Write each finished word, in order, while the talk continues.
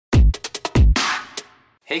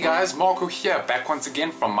Hey guys, Marco here, back once again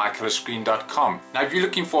from mycolorscreen.com. Now if you're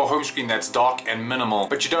looking for a home screen that's dark and minimal,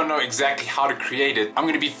 but you don't know exactly how to create it, I'm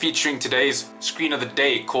going to be featuring today's screen of the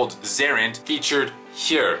day called Zerent, featured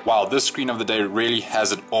here. Wow, this screen of the day really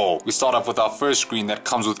has it all. We start off with our first screen that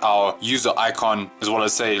comes with our user icon, as well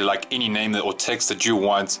as say like any name or text that you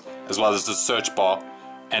want, as well as the search bar.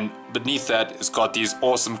 And beneath that, it's got these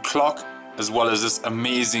awesome clock, as well as this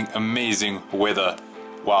amazing weather.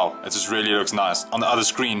 Wow, it just really looks nice. On the other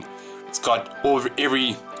screen, it's got almost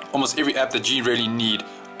every app that you really need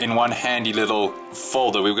in one handy little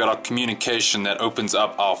folder. We've got our communication that opens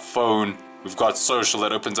up our phone. We've got social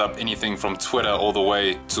that opens up anything from Twitter all the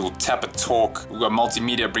way to Tap and Talk. We've got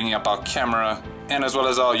multimedia bringing up our camera, and as well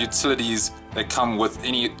as our utilities that come with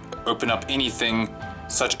open up anything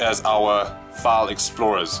such as our file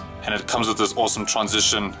explorers. And it comes with this awesome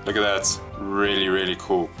transition. Look at that, really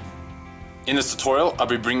cool. In this tutorial, I'll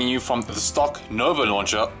be bringing you from the stock Nova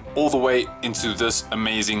launcher all the way into this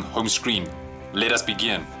amazing home screen. Let us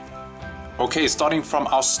begin. Okay, starting from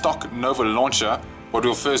our stock Nova launcher, what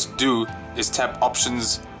we'll first do is tap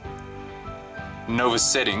Options, Nova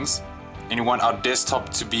Settings, and you want our desktop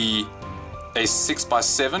to be a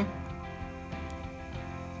 6x7,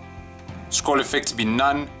 scroll effect to be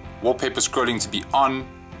none, wallpaper scrolling to be on,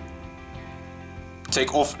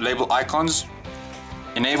 take off label icons,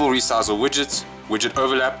 enable resize or widgets, widget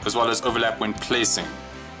overlap, as well as overlap when placing.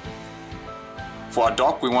 For our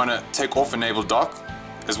dock, we want to take off enable dock,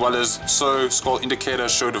 as well as scroll indicator,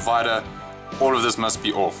 show divider, all of this must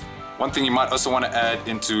be off. One thing you might also want to add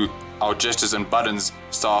into our gestures and buttons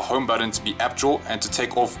is our home button to be app drawer and to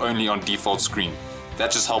take off only on default screen.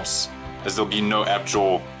 That just helps, as there'll be no app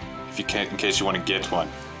drawer in case you want to get one.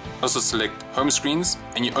 Also select home screens,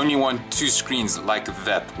 and you only want two screens like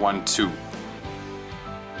that, 1, 2.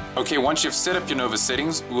 Okay, once you've set up your Nova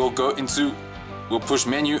settings, we'll push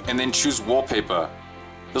menu and then choose wallpaper.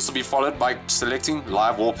 This will be followed by selecting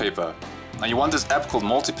live wallpaper. Now you want this app called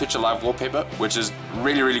multi-picture live wallpaper, which is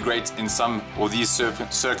really great in some of these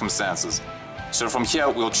circumstances. So from here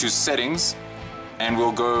we'll choose settings, and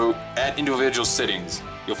we'll go add individual settings.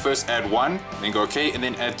 You'll first add 1, then go OK, and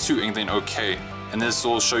then add 2, and then OK. And this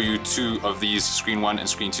will show you 2 of these screen 1 and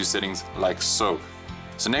screen 2 settings like so.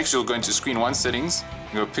 So next you'll go into screen 1 settings,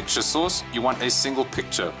 you go picture source, you want a single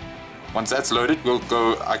picture. Once that's loaded,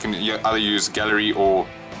 I can either use gallery or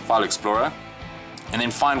file explorer, and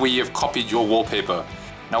then find where you have copied your wallpaper.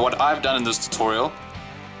 Now what I've done in this tutorial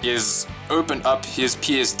is open up his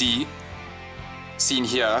PSD, seen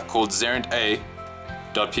here, called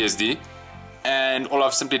zerent.psd, and all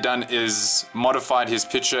I've simply done is modified his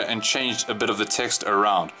picture and changed a bit of the text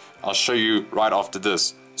around. I'll show you right after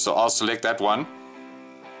this. So I'll select that one,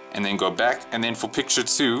 and then go back, and then for picture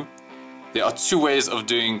 2, there are 2 ways of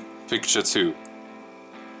doing picture 2.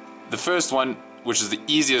 The first one, which is the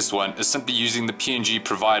easiest one, is simply using the PNG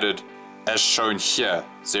provided as shown here,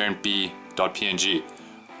 zerentb.png.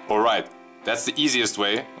 Alright, that's the easiest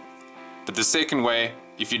way, but the second way,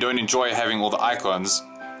 if you don't enjoy having all the icons,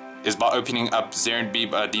 is by opening up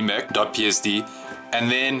zerentb.psd and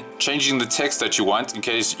then changing the text that you want in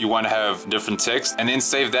case you want to have different text, and then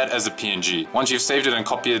save that as a PNG. Once you've saved it and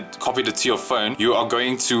copied it to your phone, you are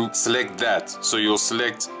going to select that. So you'll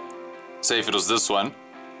select, say if it was this one,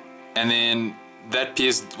 and then that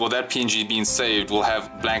PNG being saved will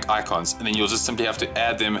have blank icons, and then you'll just simply have to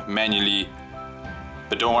add them manually.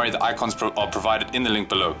 But don't worry, the icons are provided in the link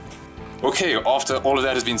below. Okay, after all of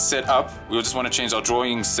that has been set up, we'll just want to change our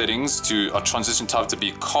drawing settings to our transition type to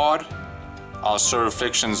be card. Our show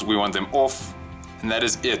reflections, we want them off, and that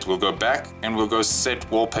is it. We'll go back and we'll go set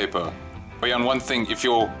wallpaper. But on one thing, if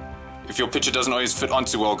your picture doesn't always fit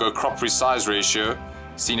onto well, go crop resize ratio,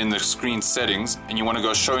 seen in the screen settings, and you want to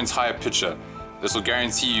go show entire picture. This will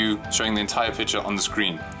guarantee you showing the entire picture on the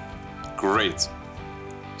screen. Great.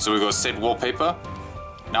 So we go set wallpaper.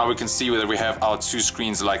 Now we can see that we have our 2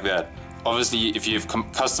 screens like that. Obviously, if you've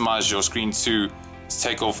customized your screen 2 to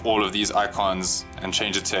take off all of these icons and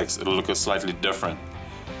change the text, it'll look slightly different.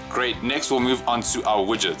 Great, next we'll move on to our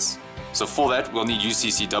widgets. So for that, we'll need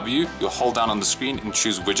UCCW. You'll hold down on the screen and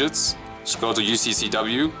choose widgets. Scroll to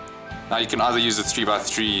UCCW. Now you can either use a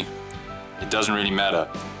 3x3, it doesn't really matter.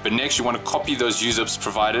 But next you want to copy those uzips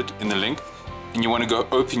provided in the link, and you want to go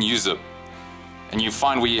open uzip. And you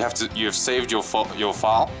find where you have saved your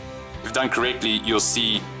file. If done correctly, you'll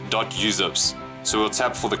see .uzips. So we'll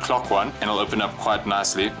tap for the clock one, and it'll open up quite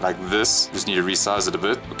nicely like this. Just need to resize it a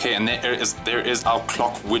bit. Okay, and there is our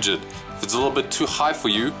clock widget. If it's a little bit too high for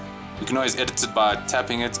you, you can always edit it by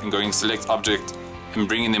tapping it and going select object and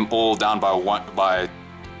bringing them all down by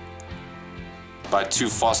 2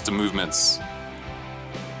 faster movements.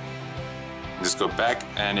 Just go back,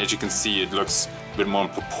 and as you can see, it looks a bit more in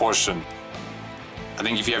proportion. I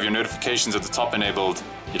think if you have your notifications at the top enabled,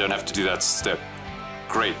 you don't have to do that step.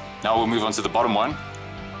 Great. Now we'll move on to the bottom one,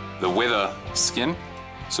 the weather skin.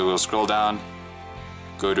 So we'll scroll down,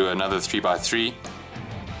 go to another 3x3,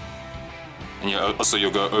 and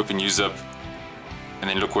you'll go open UseUp, and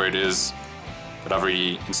then look where it is. But I've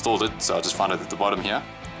already installed it, so I'll just find it at the bottom here.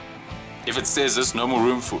 If it says there's no more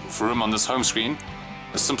room for room on this home screen,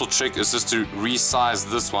 a simple trick is just to resize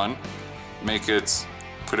this one, make it,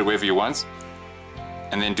 put it wherever you want,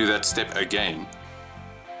 and then do that step again.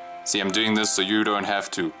 See, I'm doing this so you don't have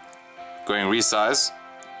to. Go and resize.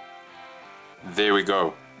 There we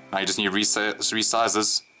go. Now you just need to resize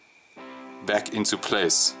this back into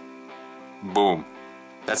place. Boom.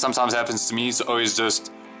 That sometimes happens to me, so always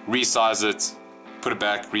just resize it, put it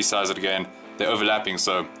back, resize it again. They're overlapping,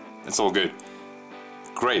 so it's all good.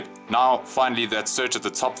 Great. Now finally that search at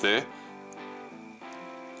the top there,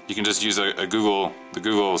 you can just use the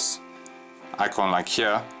Google's icon like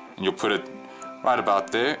here, and you'll put it right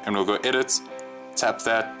about there, and we'll go edit, tap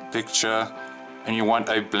that picture, and you want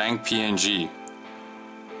a blank PNG.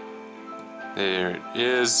 There it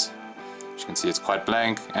is. As you can see, it's quite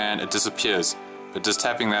blank and it disappears. But just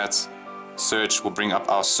tapping that search will bring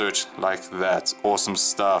up our search like that. Awesome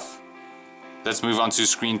stuff. Let's move on to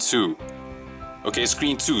screen 2. Okay,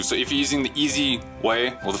 screen 2. So if you're using the easy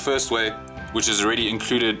way, or the first way, which is already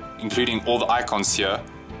including all the icons here,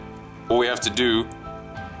 all we have to do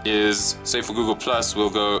is, say for Google Plus, we'll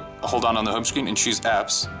go hold down on the home screen and choose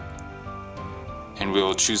apps, and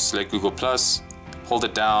we'll select Google Plus, hold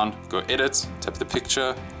it down, go edit, tap the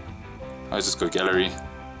picture. I'll just go gallery.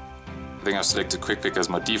 I think I've selected quick pick as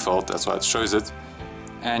my default, that's why it shows it,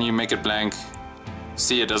 and you make it blank.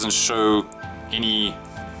 See, it doesn't show any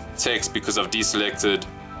text because I've deselected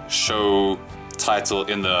show title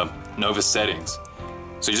in the Nova settings.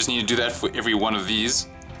 So you just need to do that for every one of these.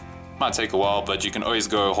 Might take a while, but you can always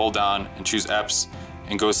go hold down and choose apps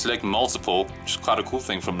and go select multiple, which is quite a cool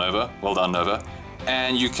thing from Nova. Well done, Nova.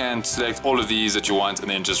 And you can select all of these that you want and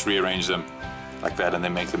then just rearrange them like that and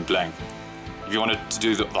then make them blank. If you wanted to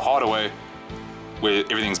do the harder way, where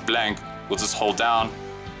everything's blank, we'll just hold down,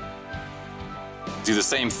 do the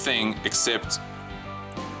same thing, except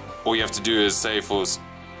all you have to do is, say for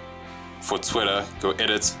Twitter, go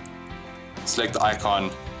edit, select the icon,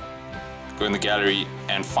 go in the gallery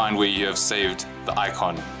and find where you have saved the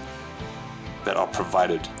icon that are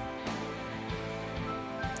provided.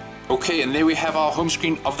 Okay, and there we have our home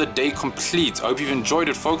screen of the day complete. I hope you've enjoyed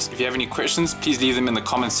it, folks. If you have any questions, please leave them in the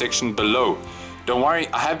comment section below. Don't worry,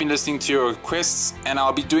 I have been listening to your requests and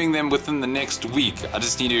I'll be doing them within the next week. I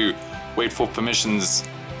just need to wait for permissions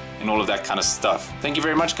and all of that kind of stuff. Thank you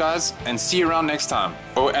very much, guys, and see you around next time.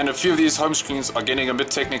 Oh, and a few of these home screens are getting a bit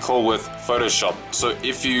technical with Photoshop. So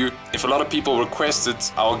if a lot of people request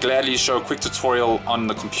it, I'll gladly show a quick tutorial on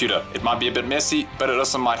the computer. It might be a bit messy, but it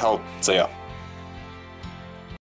also might help. So yeah.